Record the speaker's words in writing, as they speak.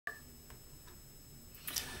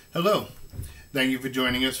Hello. Thank you for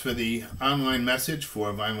joining us for the online message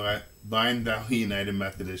for Vine Valley United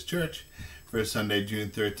Methodist Church for Sunday, June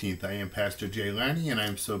 13th. I am Pastor Jay Lanny, and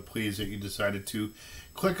I'm so pleased that you decided to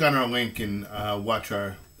click on our link and watch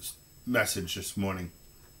our message this morning.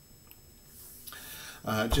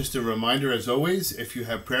 Just a reminder, as always, if you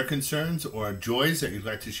have prayer concerns or joys that you'd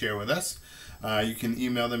like to share with us, you can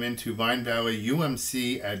email them into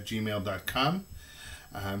VineValleyUMC@gmail.com.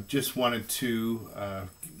 Just wanted to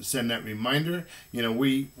send that reminder. You know,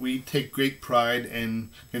 we take great pride and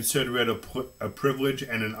consider it a privilege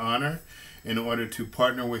and an honor in order to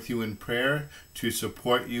partner with you in prayer, to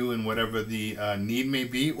support you in whatever the need may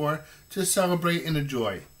be, or to celebrate in a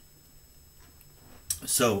joy.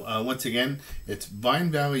 So once again, it's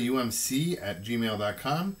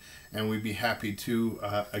VineValleyUMC@gmail.com, and we'd be happy to,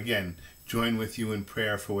 again, join with you in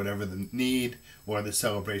prayer for whatever the need or the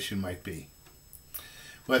celebration might be.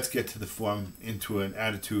 Let's get to the form into an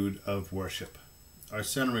attitude of worship. Our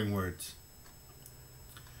centering words.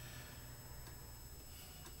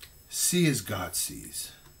 See as God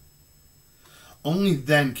sees. Only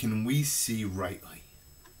then can we see rightly.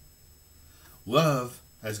 Love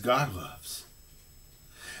as God loves.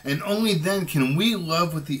 And only then can we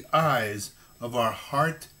love with the eyes of our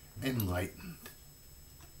heart enlightened.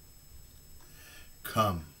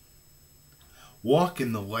 Come, walk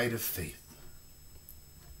in the light of faith.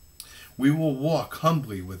 We will walk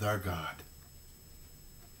humbly with our God.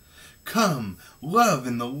 Come, love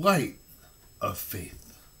in the light of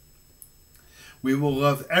faith. We will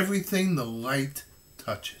love everything the light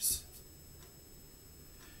touches.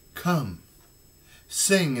 Come,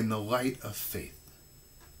 sing in the light of faith.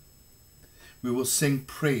 We will sing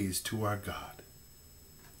praise to our God.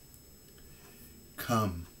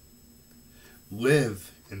 Come,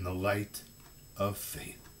 live in the light of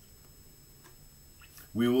faith.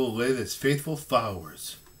 We will live as faithful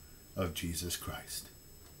followers of Jesus Christ.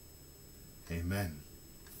 Amen.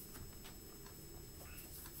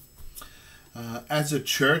 As a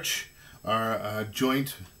church, our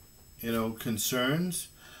joint, concerns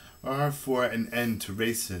are for an end to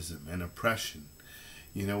racism and oppression.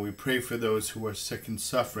 We pray for those who are sick and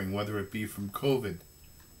suffering, whether it be from COVID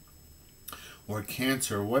or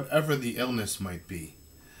cancer, whatever the illness might be.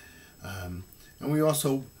 And we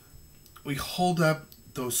hold up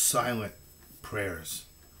those silent prayers,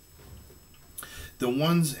 the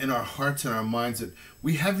ones in our hearts and our minds that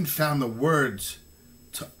we haven't found the words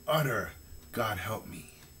to utter, God help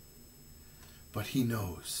me, but He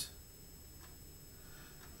knows.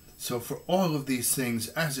 So for all of these things,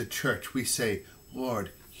 as a church, we say,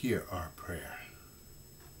 Lord, hear our prayer.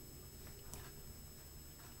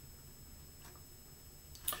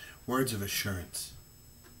 Words of assurance.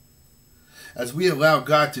 As we allow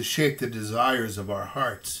God to shape the desires of our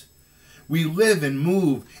hearts, we live and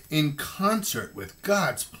move in concert with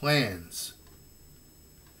God's plans.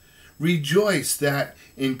 Rejoice that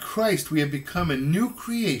in Christ we have become a new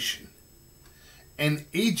creation and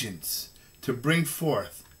agents to bring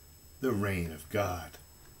forth the reign of God.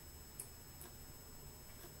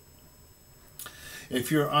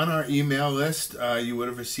 If you're on our email list, you would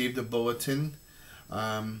have received a bulletin.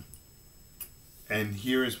 And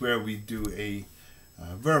here is where we do a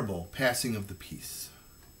verbal passing of the peace.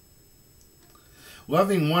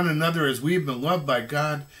 Loving one another as we've been loved by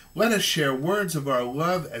God, let us share words of our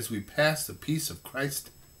love as we pass the peace of Christ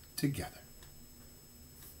together.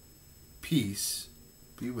 Peace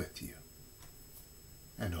be with you,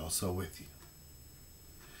 and also with you.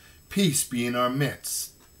 Peace be in our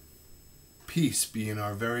midst. Peace be in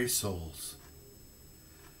our very souls.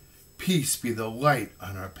 Peace be the light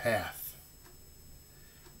on our path.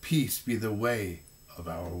 Peace be the way of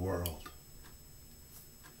our world.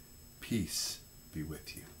 Peace be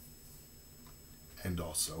with you, and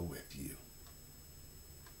also with you.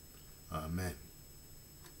 Amen.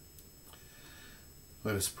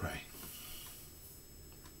 Let us pray.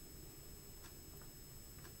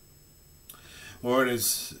 Lord,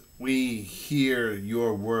 as we hear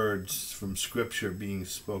your words from Scripture being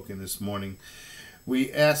spoken this morning,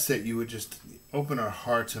 we ask that you would just open our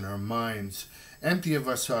hearts and our minds, empty of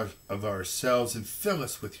us of ourselves, and fill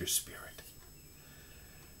us with your Spirit.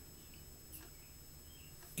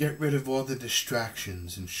 Get rid of all the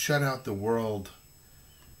distractions and shut out the world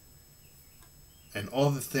and all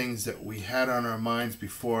the things that we had on our minds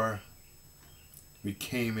before we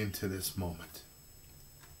came into this moment.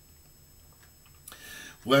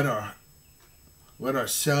 Let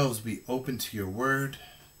ourselves be open to your word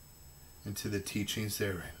and to the teachings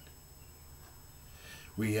therein.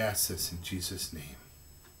 We ask this in Jesus' name.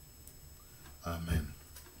 Amen.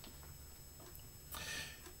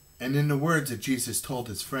 And in the words that Jesus told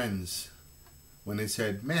his friends when they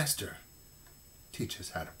said, Master, teach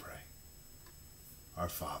us how to pray. Our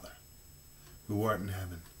Father, who art in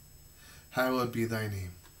heaven, hallowed be thy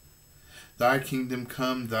name. Thy kingdom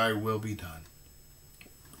come, thy will be done,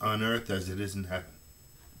 on earth as it is in heaven.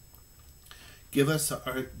 Give us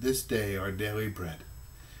this day our daily bread,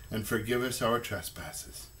 and forgive us our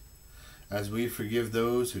trespasses, as we forgive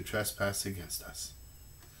those who trespass against us.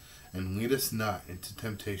 And lead us not into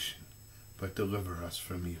temptation, but deliver us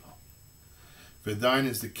from evil. For thine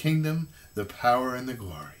is the kingdom, the power, and the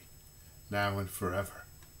glory, now and forever.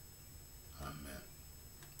 Amen.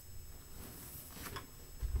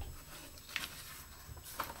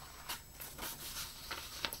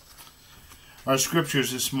 Our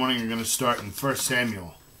scriptures this morning are going to start in 1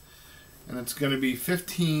 Samuel. And it's going to be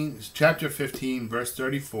chapter 15, verse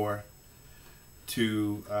 34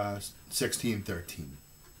 to 16:13.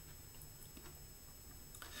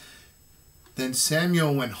 Then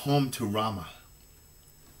Samuel went home to Ramah,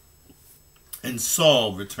 and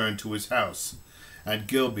Saul returned to his house at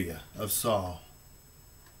Gibeah of Saul.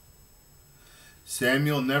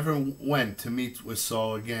 Samuel never went to meet with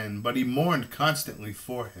Saul again, but he mourned constantly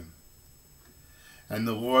for him. And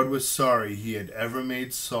the Lord was sorry he had ever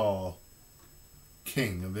made Saul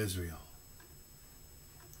king of Israel.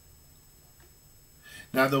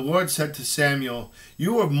 Now the Lord said to Samuel,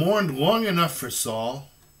 You have mourned long enough for Saul.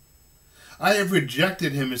 I have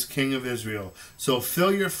rejected him as king of Israel, so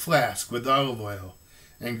fill your flask with olive oil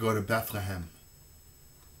and go to Bethlehem.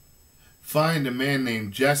 Find a man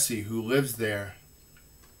named Jesse who lives there,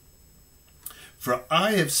 for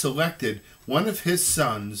I have selected one of his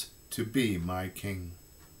sons to be my king.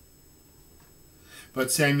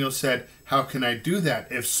 But Samuel said, How can I do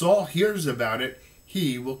that? If Saul hears about it,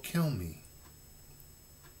 he will kill me.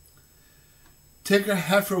 Take a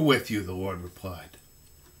heifer with you, the Lord replied,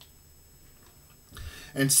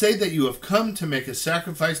 and say that you have come to make a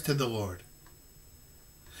sacrifice to the Lord.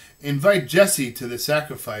 Invite Jesse to the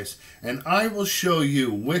sacrifice, and I will show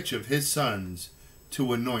you which of his sons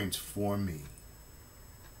to anoint for me.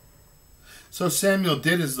 So Samuel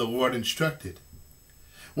did as the Lord instructed.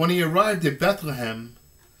 When he arrived at Bethlehem,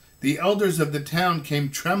 the elders of the town came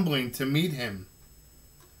trembling to meet him.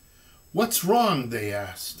 What's wrong? They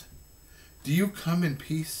asked. Do you come in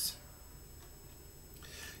peace?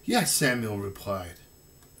 Yes, Samuel replied.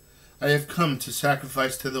 I have come to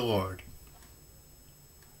sacrifice to the Lord.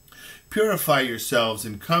 Purify yourselves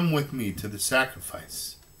and come with me to the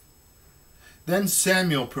sacrifice. Then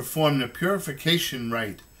Samuel performed a purification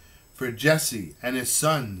rite for Jesse and his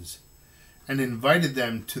sons and invited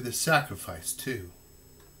them to the sacrifice too.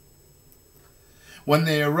 When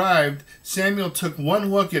they arrived, Samuel took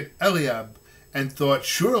one look at Eliab and thought,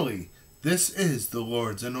 Surely this is the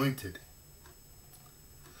Lord's anointed.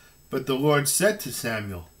 But the Lord said to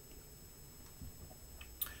Samuel,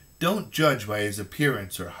 Don't judge by his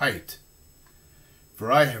appearance or height,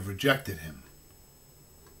 for I have rejected him.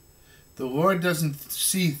 The Lord doesn't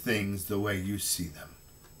see things the way you see them.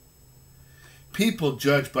 People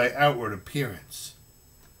judge by outward appearance,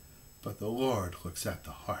 but the Lord looks at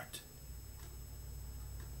the heart.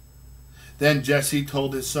 Then Jesse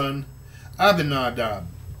told his son Abinadab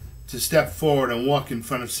to step forward and walk in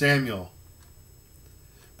front of Samuel.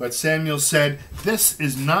 But Samuel said, This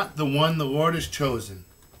is not the one the Lord has chosen.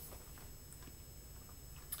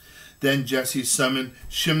 Then Jesse summoned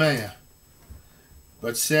Shemaiah.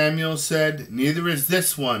 But Samuel said, Neither is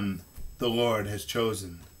this one the Lord has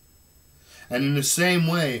chosen. And in the same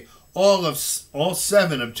way, all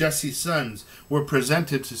 7 of Jesse's sons were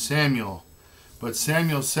presented to Samuel. But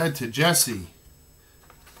Samuel said to Jesse,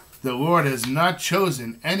 The Lord has not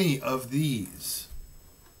chosen any of these.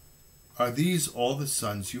 Are these all the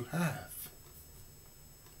sons you have?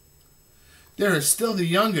 There is still the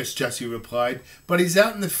youngest, Jesse replied, but he's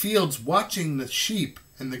out in the fields watching the sheep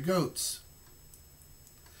and the goats.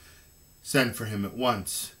 Send for him at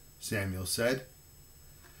once, Samuel said.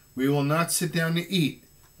 We will not sit down to eat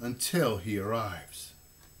until he arrives.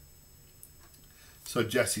 So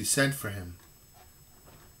Jesse sent for him.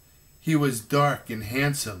 He was dark and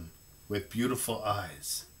handsome, with beautiful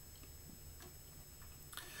eyes.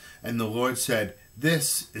 And the Lord said,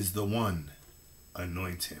 This is the one,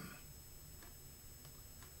 anoint him.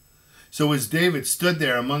 So as David stood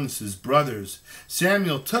there amongst his brothers,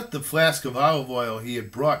 Samuel took the flask of olive oil he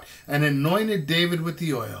had brought and anointed David with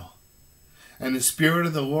the oil. And the Spirit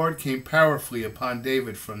of the Lord came powerfully upon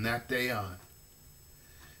David from that day on.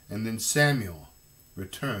 And then Samuel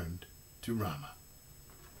returned to Ramah.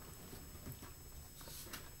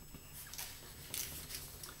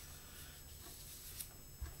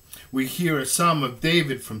 We hear a psalm of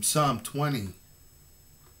David from Psalm 20.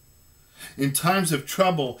 In times of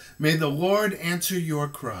trouble, may the Lord answer your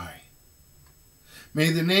cry.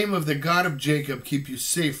 May the name of the God of Jacob keep you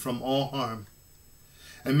safe from all harm,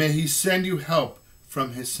 and may he send you help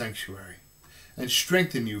from his sanctuary and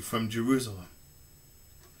strengthen you from Jerusalem.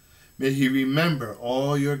 May he remember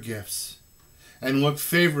all your gifts and look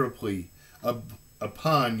favorably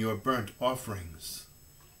upon your burnt offerings.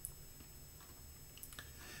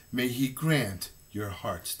 May he grant your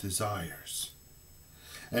heart's desires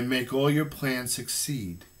and make all your plans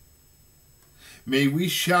succeed. May we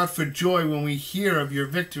shout for joy when we hear of your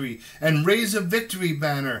victory and raise a victory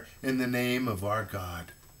banner in the name of our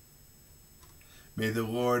God. May the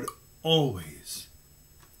Lord always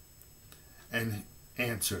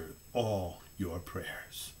answer all your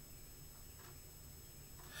prayers.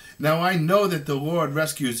 Now I know that the Lord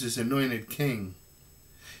rescues his anointed king.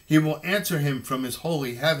 He will answer him from his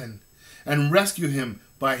holy heaven and rescue him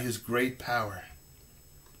by his great power.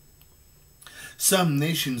 Some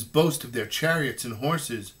nations boast of their chariots and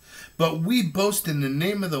horses, but we boast in the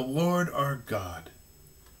name of the Lord our God.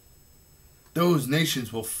 Those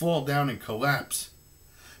nations will fall down and collapse,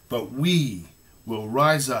 but we will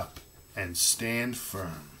rise up and stand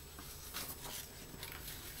firm.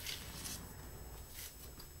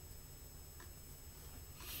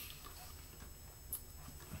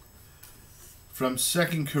 From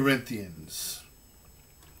 2 Corinthians,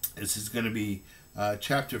 this is going to be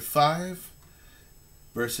chapter 5,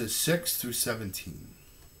 verses 6 through 17.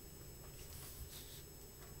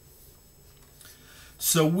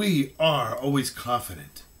 So we are always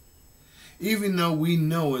confident, even though we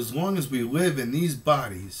know as long as we live in these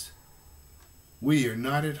bodies, we are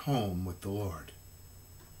not at home with the Lord.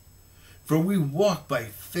 For we walk by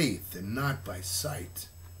faith and not by sight.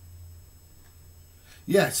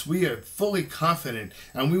 Yes, we are fully confident,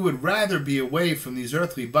 and we would rather be away from these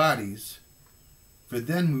earthly bodies, for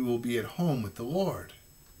then we will be at home with the Lord.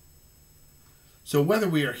 So whether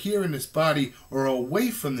we are here in this body or away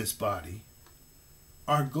from this body,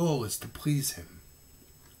 our goal is to please him.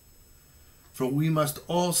 For we must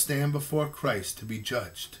all stand before Christ to be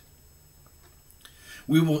judged.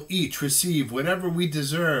 We will each receive whatever we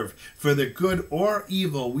deserve for the good or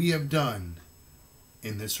evil we have done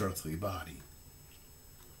in this earthly body.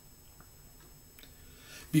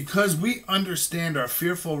 Because we understand our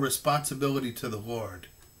fearful responsibility to the Lord,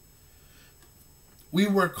 we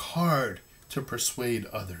work hard to persuade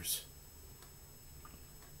others.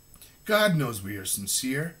 God knows we are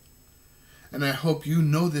sincere, and I hope you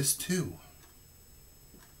know this too.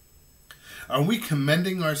 Are we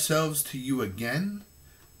commending ourselves to you again?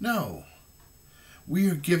 No. We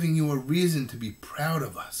are giving you a reason to be proud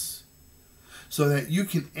of us, so that you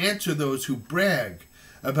can answer those who brag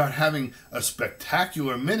about having a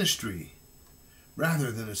spectacular ministry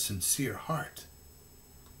rather than a sincere heart.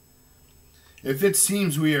 If it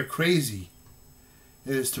seems we are crazy,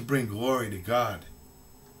 it is to bring glory to God.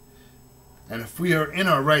 And if we are in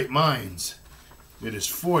our right minds, it is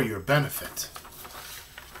for your benefit.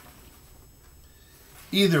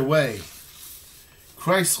 Either way,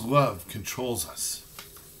 Christ's love controls us.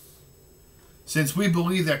 Since we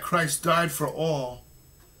believe that Christ died for all,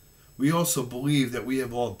 we also believe that we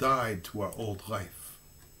have all died to our old life.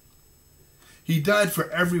 He died for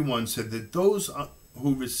everyone so that those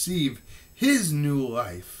who receive his new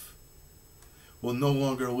life will no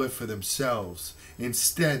longer live for themselves.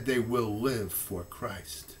 Instead, they will live for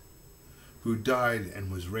Christ, who died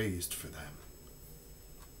and was raised for them.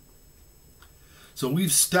 So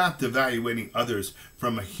we've stopped evaluating others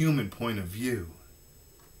from a human point of view.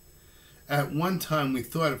 At one time, we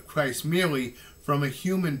thought of Christ merely from a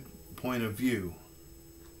human point of view.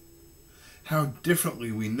 How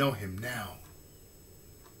differently we know him now.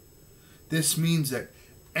 This means that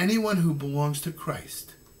anyone who belongs to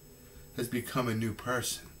Christ has become a new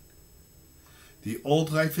person. The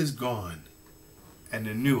old life is gone, and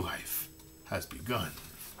a new life has begun.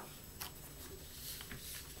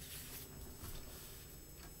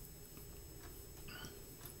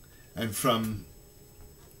 And from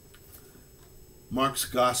Mark's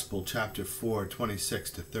Gospel, chapter 4,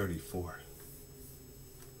 26 to 34.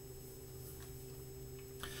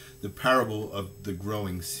 The parable of the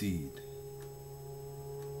growing seed.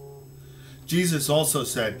 Jesus also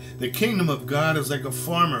said, "The kingdom of God is like a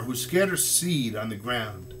farmer who scatters seed on the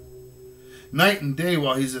ground. Night and day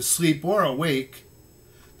while he's asleep or awake,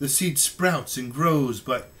 the seed sprouts and grows,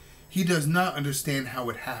 but he does not understand how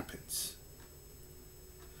it happens.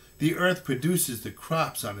 The earth produces the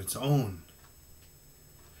crops on its own.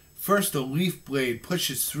 First a leaf blade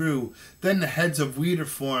pushes through, then the heads of wheat are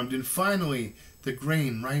formed, and finally the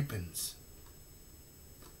grain ripens.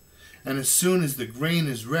 And as soon as the grain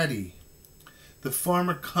is ready, the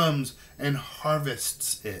farmer comes and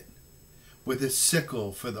harvests it with a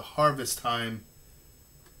sickle, for the harvest time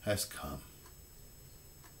has come.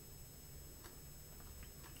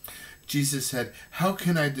 Jesus said, "How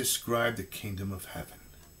can I describe the kingdom of heaven?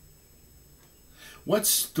 What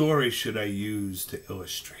story should I use to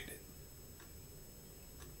illustrate it?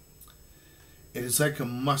 It is like a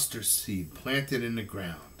mustard seed planted in the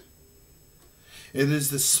ground. It is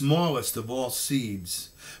the smallest of all seeds,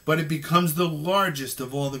 but it becomes the largest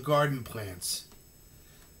of all the garden plants.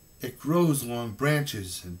 It grows along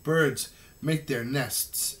branches, and birds make their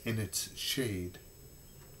nests in its shade."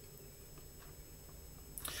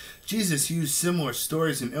 Jesus used similar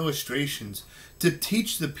stories and illustrations to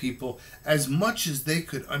teach the people as much as they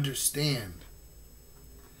could understand.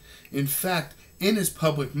 In fact, in his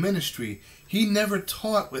public ministry, he never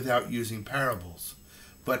taught without using parables.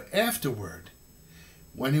 But afterward,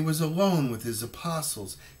 when he was alone with his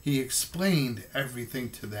apostles, he explained everything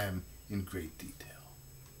to them in great detail.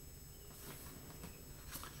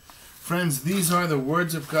 Friends, these are the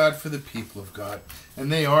words of God for the people of God,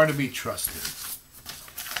 and they are to be trusted.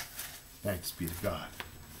 Thanks be to God.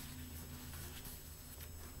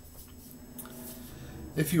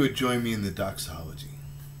 If you would join me in the doxology.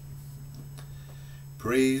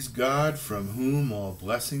 Praise God, from whom all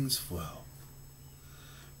blessings flow.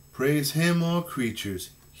 Praise him, all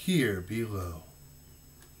creatures here below.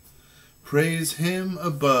 Praise him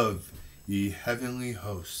above, ye heavenly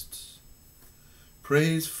hosts.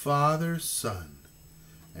 Praise Father, Son,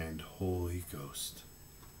 and Holy Ghost.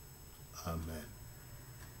 Amen.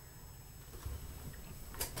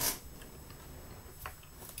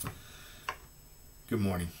 Good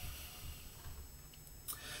morning.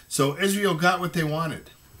 So Israel got what they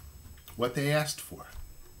wanted, what they asked for.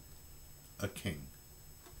 A king.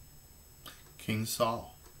 King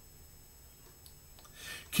Saul.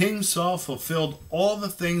 King Saul fulfilled all the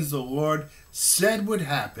things the Lord said would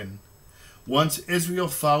happen once Israel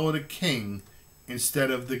followed a king instead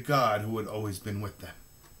of the God who had always been with them.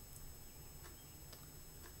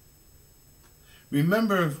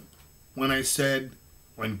 Remember when I said,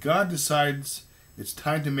 when God decides it's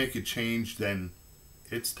time to make a change, then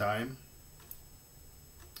it's time?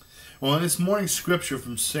 Well, in this morning's scripture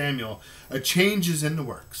from Samuel, a change is in the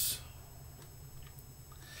works.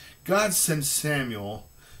 God sent Samuel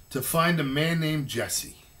to find a man named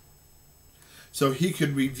Jesse so he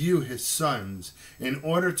could review his sons in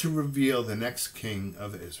order to reveal the next king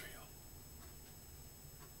of Israel.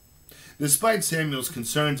 Despite Samuel's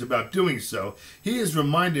concerns about doing so, he is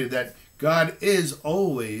reminded that God is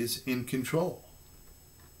always in control.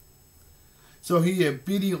 So he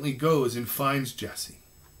obediently goes and finds Jesse.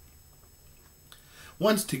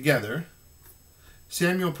 Once together,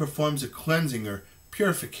 Samuel performs a cleansing or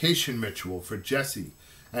purification ritual for Jesse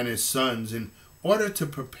and his sons in order to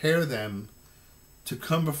prepare them to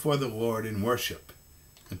come before the Lord in worship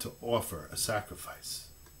and to offer a sacrifice.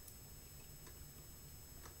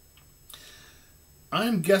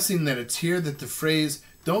 I'm guessing that it's here that the phrase,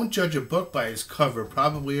 "Don't judge a book by its cover,"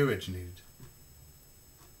 probably originated.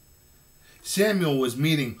 Samuel was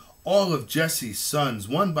meeting all of Jesse's sons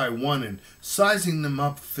one by one and sizing them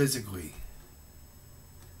up physically.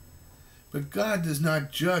 But God does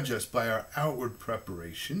not judge us by our outward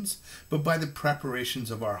preparations, but by the preparations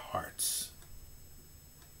of our hearts.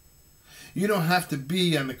 You don't have to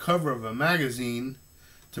be on the cover of a magazine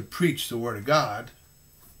to preach the Word of God,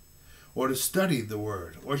 or to study the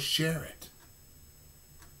Word, or share it.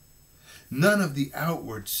 None of the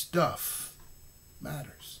outward stuff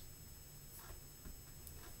matters.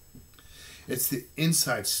 It's the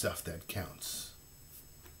inside stuff that counts.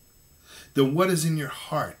 What is in your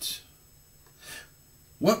heart?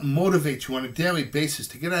 What motivates you on a daily basis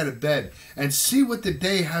to get out of bed and see what the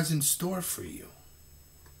day has in store for you?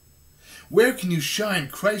 Where can you shine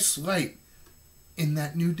Christ's light in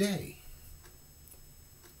that new day?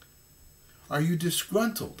 Are you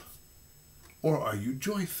disgruntled or are you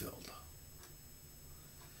joy-filled?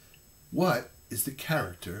 What is the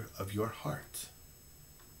character of your heart?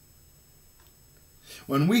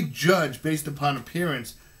 When we judge based upon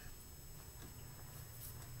appearance,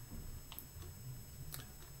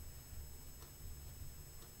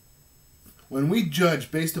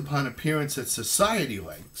 that society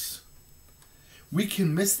likes, we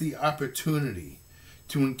can miss the opportunity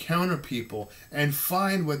to encounter people and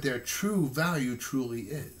find what their true value truly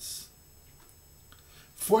is.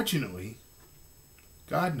 Fortunately,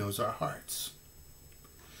 God knows our hearts.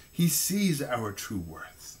 He sees our true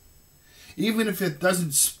worth. Even if it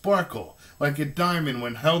doesn't sparkle like a diamond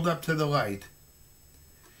when held up to the light,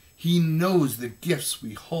 He knows the gifts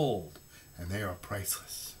we hold, and they are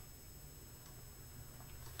priceless.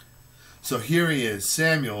 So here he is,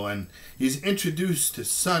 Samuel, and he's introduced to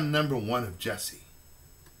son number 1 of Jesse.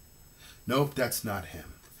 Nope, that's not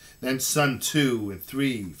him. Then son 2 and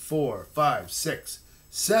 3, 4, 5, 6,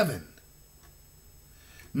 7.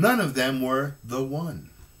 None of them were the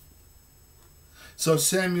one. So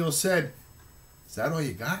Samuel said, "Is that all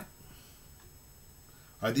you got?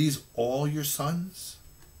 Are these all your sons?"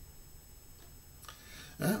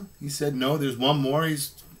 Well, he said, "No, there's one more.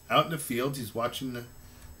 He's out in the fields. He's watching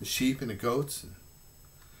the sheep and the goats."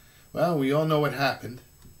 Well, we all know what happened.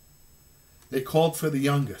 They called for the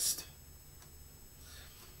youngest.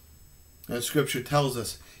 And Scripture tells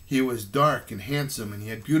us he was dark and handsome and he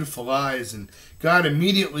had beautiful eyes, and God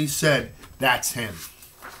immediately said, "That's him.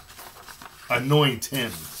 Anoint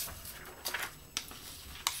him."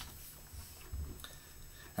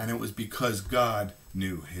 And it was because God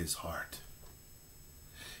knew his heart.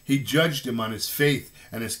 He judged him on his faith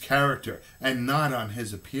and his character and not on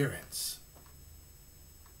his appearance.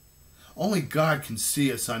 Only God can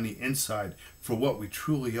see us on the inside for what we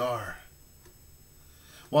truly are.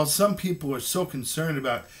 While some people are so concerned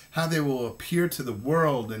about how they will appear to the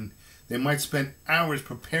world, and they might spend hours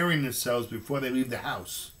preparing themselves before they leave the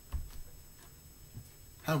house,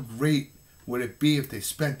 how great would it be if they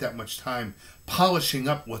spent that much time polishing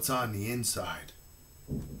up what's on the inside,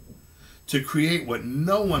 to create what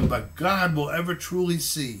no one but God will ever truly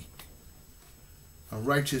see: a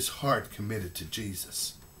righteous heart committed to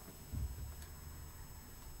Jesus.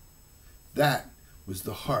 That was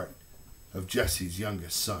the heart of Jesse's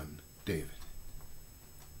youngest son, David.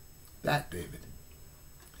 That David.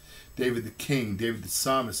 David the king, David the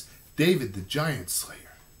psalmist, David the giant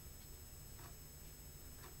slayer.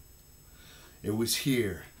 It was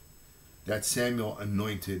here that Samuel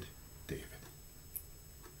anointed David.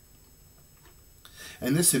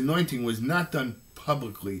 And this anointing was not done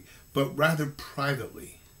publicly, but rather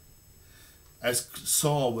privately, as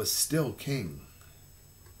Saul was still king.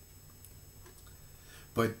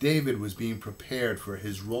 But David was being prepared for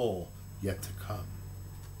his role yet to come.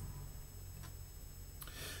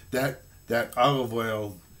 That olive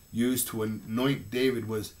oil used to anoint David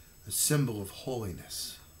was a symbol of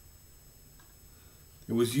holiness.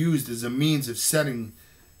 It was used as a means of setting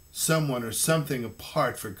someone or something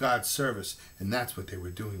apart for God's service, and that's what they were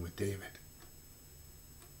doing with David.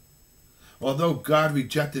 Although God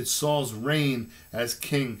rejected Saul's reign as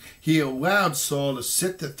king, he allowed Saul to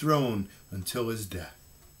sit the throne until his death.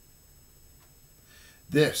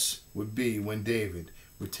 This would be when David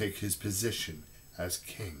would take his position as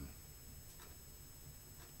king.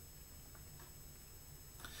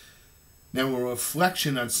 Now, a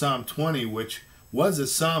reflection on Psalm 20, which was a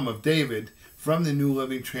psalm of David from the New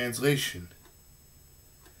Living Translation.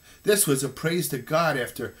 This was a praise to God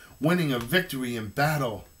after winning a victory in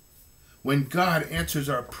battle. When God answers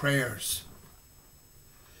our prayers,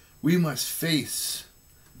 we must face,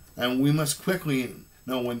 and we must quickly,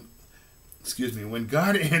 when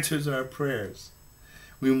God answers our prayers,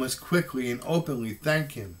 we must quickly and openly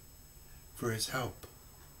thank him for his help.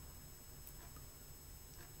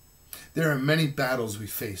 There are many battles we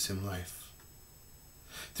face in life.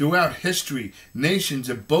 Throughout history, nations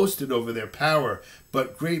have boasted over their power,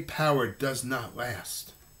 but great power does not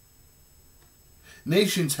last.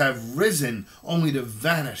 Nations have risen only to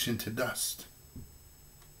vanish into dust.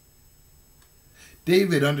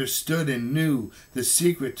 David understood and knew the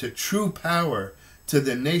secret to true power to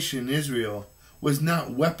the nation Israel was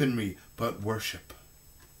not weaponry, but worship.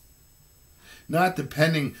 Not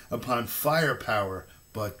depending upon firepower,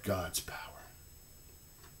 but God's power.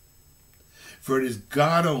 For it is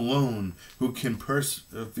God alone who can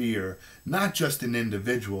persevere not just an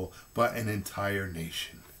individual, but an entire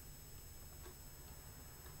nation.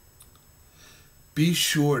 Be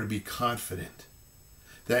sure to be confident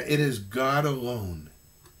that it is God alone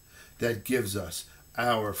that gives us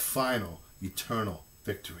our final eternal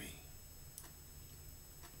victory.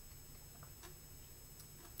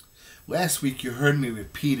 Last week you heard me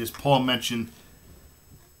repeat, as Paul mentioned,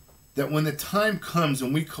 that when the time comes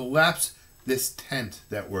and we collapse this tent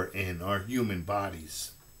that we're in, our human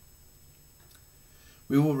bodies,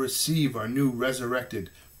 we will receive our new resurrected,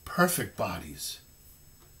 perfect bodies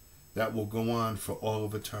that will go on for all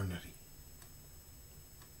of eternity.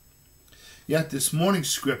 Yet this morning's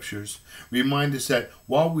scriptures remind us that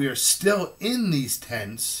while we are still in these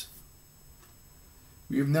tents,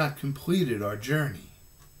 we have not completed our journey.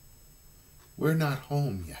 We're not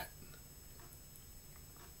home yet.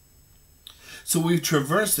 So we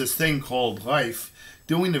traverse this thing called life,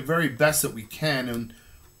 doing the very best that we can, and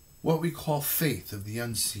what we call faith of the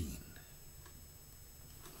unseen.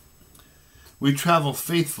 We travel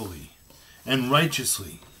faithfully and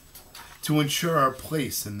righteously to ensure our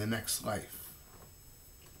place in the next life.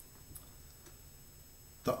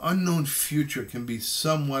 The unknown future can be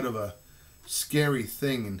somewhat of a scary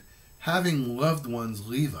thing, and having loved ones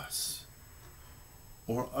leave us,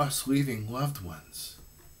 or us leaving loved ones,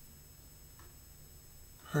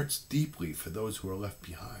 hurts deeply for those who are left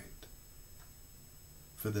behind.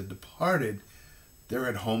 For the departed, they're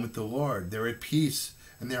at home with the Lord, they're at peace,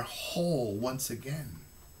 and they're whole once again.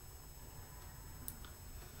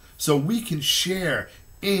 So we can share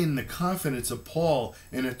in the confidence of Paul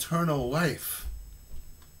in eternal life,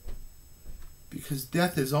 because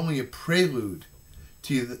death is only a prelude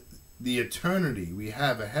to the eternity we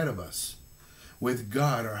have ahead of us with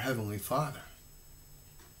God, our Heavenly Father.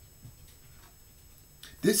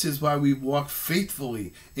 This is why we walk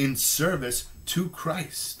faithfully in service to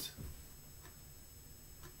Christ.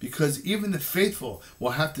 Because even the faithful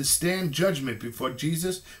will have to stand judgment before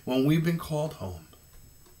Jesus when we've been called home.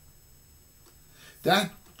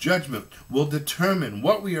 That judgment will determine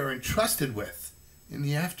what we are entrusted with in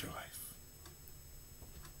the afterlife.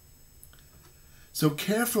 So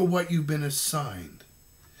care for what you've been assigned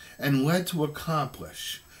and led to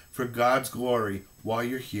accomplish for God's glory while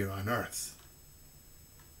you're here on earth.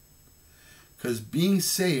 Because being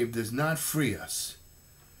saved does not free us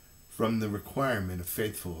from the requirement of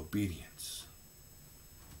faithful obedience.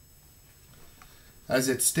 As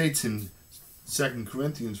it states in 2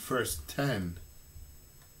 Corinthians verse 10,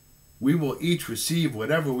 we will each receive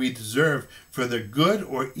whatever we deserve for the good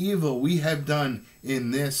or evil we have done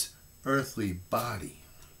in this earthly body.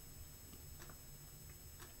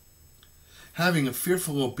 Having a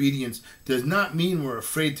fearful obedience does not mean we're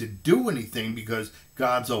afraid to do anything because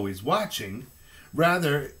God's always watching.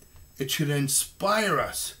 Rather, it should inspire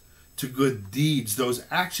us to good deeds, those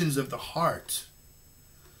actions of the heart,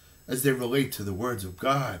 as they relate to the words of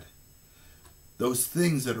God, those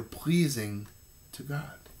things that are pleasing to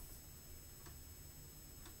God.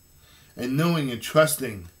 And knowing and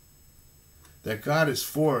trusting that God is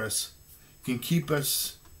for us can keep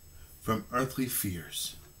us from earthly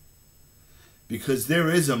fears. Because there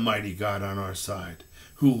is a mighty God on our side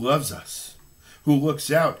who loves us, who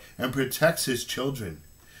looks out and protects his children,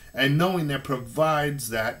 and knowing that provides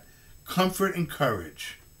that comfort and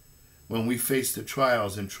courage when we face the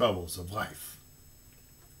trials and troubles of life.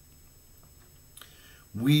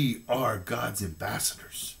 We are God's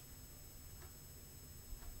ambassadors.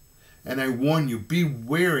 And I warn you, be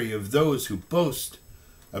wary of those who boast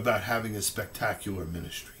about having a spectacular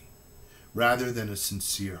ministry rather than a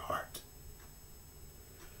sincere heart.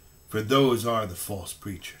 For those are the false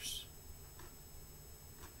preachers.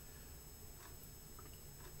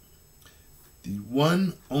 The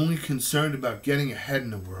one only concerned about getting ahead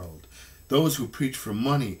in the world, those who preach for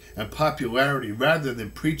money and popularity rather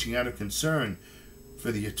than preaching out of concern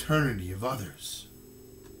for the eternity of others.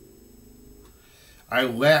 I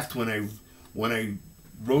laughed when I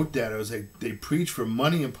wrote that. I was like, they preach for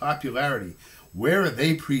money and popularity. Where are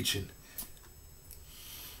they preaching?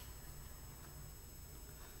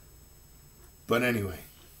 But anyway,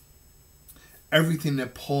 everything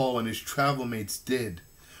that Paul and his travel mates did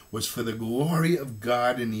was for the glory of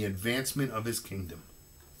God and the advancement of his kingdom.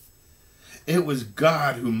 It was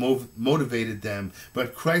God who motivated them,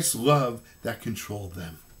 but Christ's love that controlled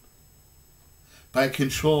them. By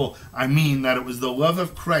control, I mean that it was the love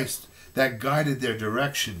of Christ that guided their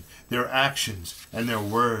direction, their actions, and their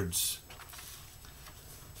words.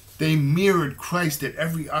 They mirrored Christ at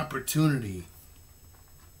every opportunity.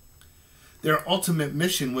 Their ultimate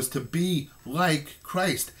mission was to be like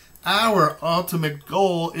Christ. Our ultimate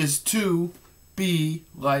goal is to be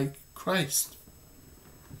like Christ.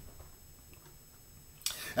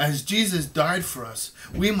 As Jesus died for us,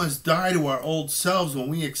 we must die to our old selves when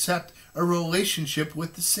we accept a relationship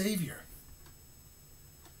with the Savior.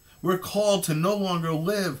 We're called to no longer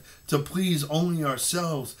live to please only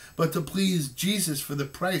ourselves, but to please Jesus for the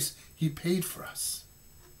price he paid for us.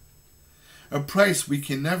 A price we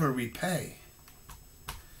can never repay.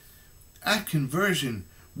 At conversion,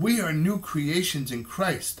 we are new creations in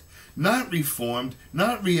Christ, not reformed,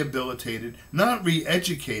 not rehabilitated, not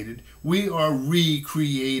re-educated. We are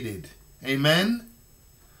recreated. Amen?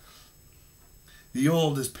 The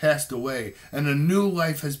old has passed away, and a new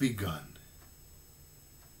life has begun.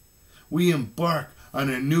 We embark on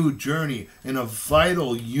a new journey in a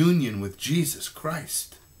vital union with Jesus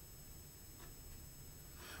Christ.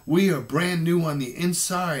 We are brand new on the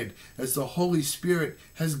inside as the Holy Spirit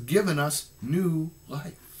has given us new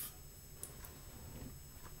life.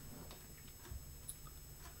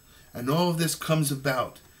 And all of this comes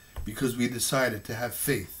about because we decided to have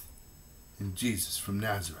faith in Jesus from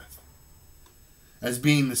Nazareth, as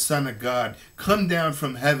being the Son of God, come down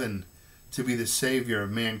from heaven to be the Savior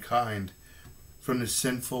of mankind from the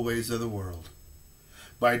sinful ways of the world,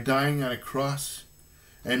 by dying on a cross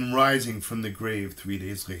and rising from the grave 3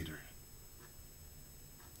 days later.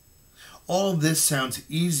 All this sounds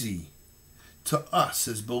easy to us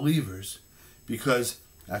as believers because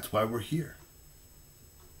that's why we're here.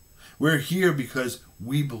 We're here because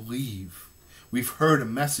we believe. We've heard a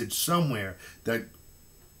message somewhere that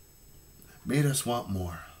made us want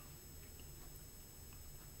more.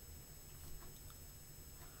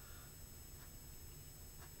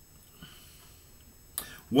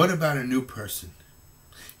 What about a new person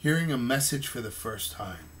hearing a message for the first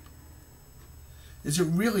time? Is it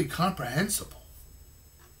really comprehensible?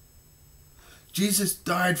 Jesus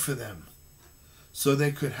died for them so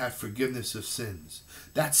they could have forgiveness of sins.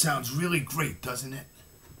 That sounds really great, doesn't it?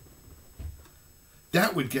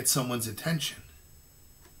 That would get someone's attention.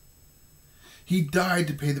 He died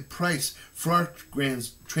to pay the price for our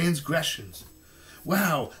transgressions.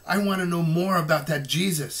 Wow, I want to know more about that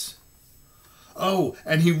Jesus. Oh,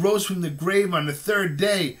 and he rose from the grave on the third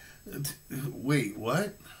day. Wait,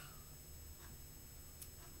 what?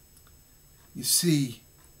 You see,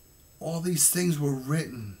 all these things were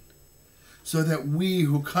written so that we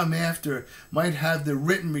who come after might have the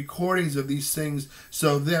written recordings of these things,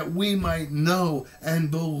 so that we might know and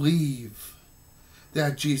believe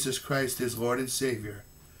that Jesus Christ is Lord and Savior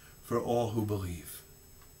for all who believe.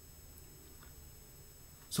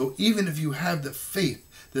 So even if you have the faith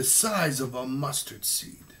the size of a mustard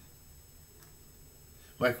seed,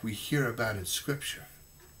 like we hear about in Scripture,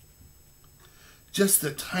 just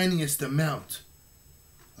the tiniest amount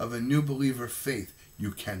of a new believer faith,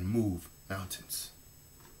 you can move mountains.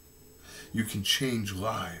 You can change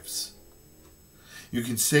lives. You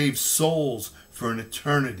can save souls for an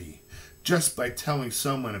eternity just by telling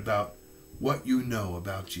someone about what you know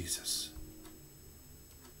about Jesus.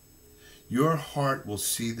 Your heart will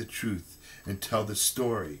see the truth and tell the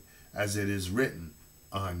story as it is written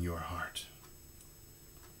on your heart.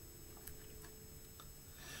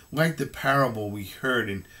 Like the parable we heard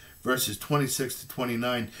in verses 26 to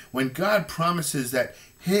 29, when God promises that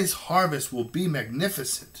his harvest will be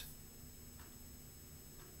magnificent.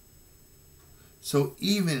 So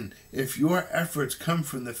even if your efforts come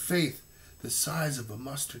from the faith the size of a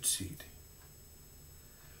mustard seed,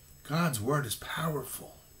 God's word is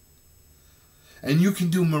powerful. And you can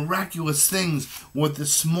do miraculous things with the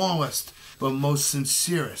smallest but most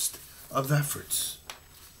sincerest of efforts.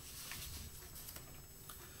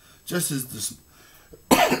 Just as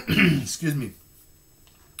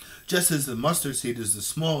the mustard seed is the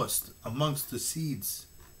smallest amongst the seeds,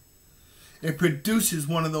 it produces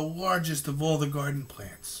one of the largest of all the garden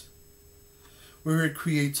plants, where it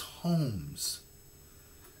creates homes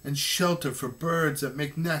and shelter for birds that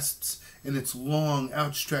make nests in its long,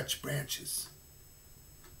 outstretched branches.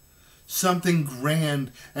 Something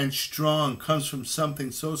grand and strong comes from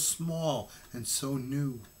something so small and so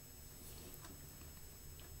new.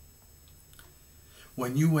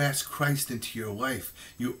 When you ask Christ into your life,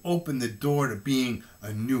 you open the door to being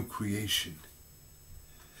a new creation.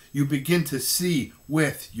 You begin to see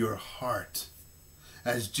with your heart,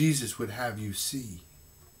 as Jesus would have you see.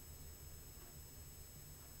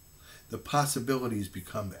 The possibilities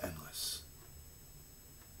become endless.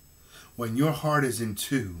 When your heart is in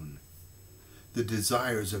tune, the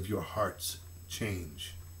desires of your hearts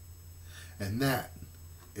change. And that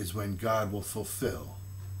is when God will fulfill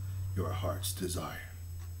your heart's desire.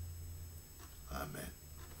 Amen.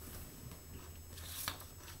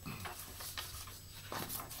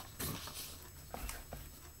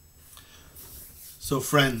 So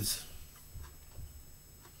friends,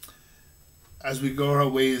 as we go our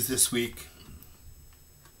ways this week,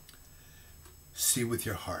 see with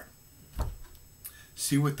your heart.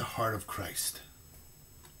 See with the heart of Christ.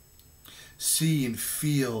 See and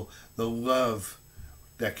feel the love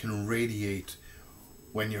that can radiate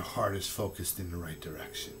when your heart is focused in the right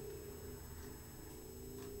direction.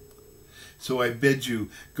 So I bid you,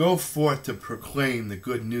 go forth to proclaim the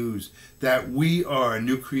good news that we are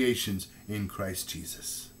new creations in Christ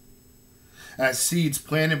Jesus. As seeds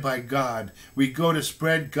planted by God, we go to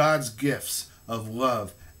spread God's gifts of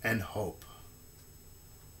love and hope.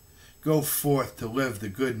 Go forth to live the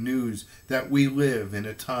good news that we live in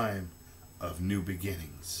a time of new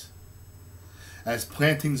beginnings. As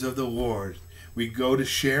plantings of the Lord, we go to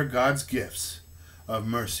share God's gifts of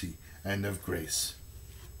mercy and of grace.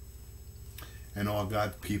 And all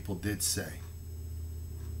God's people did say,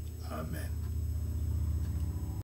 Amen.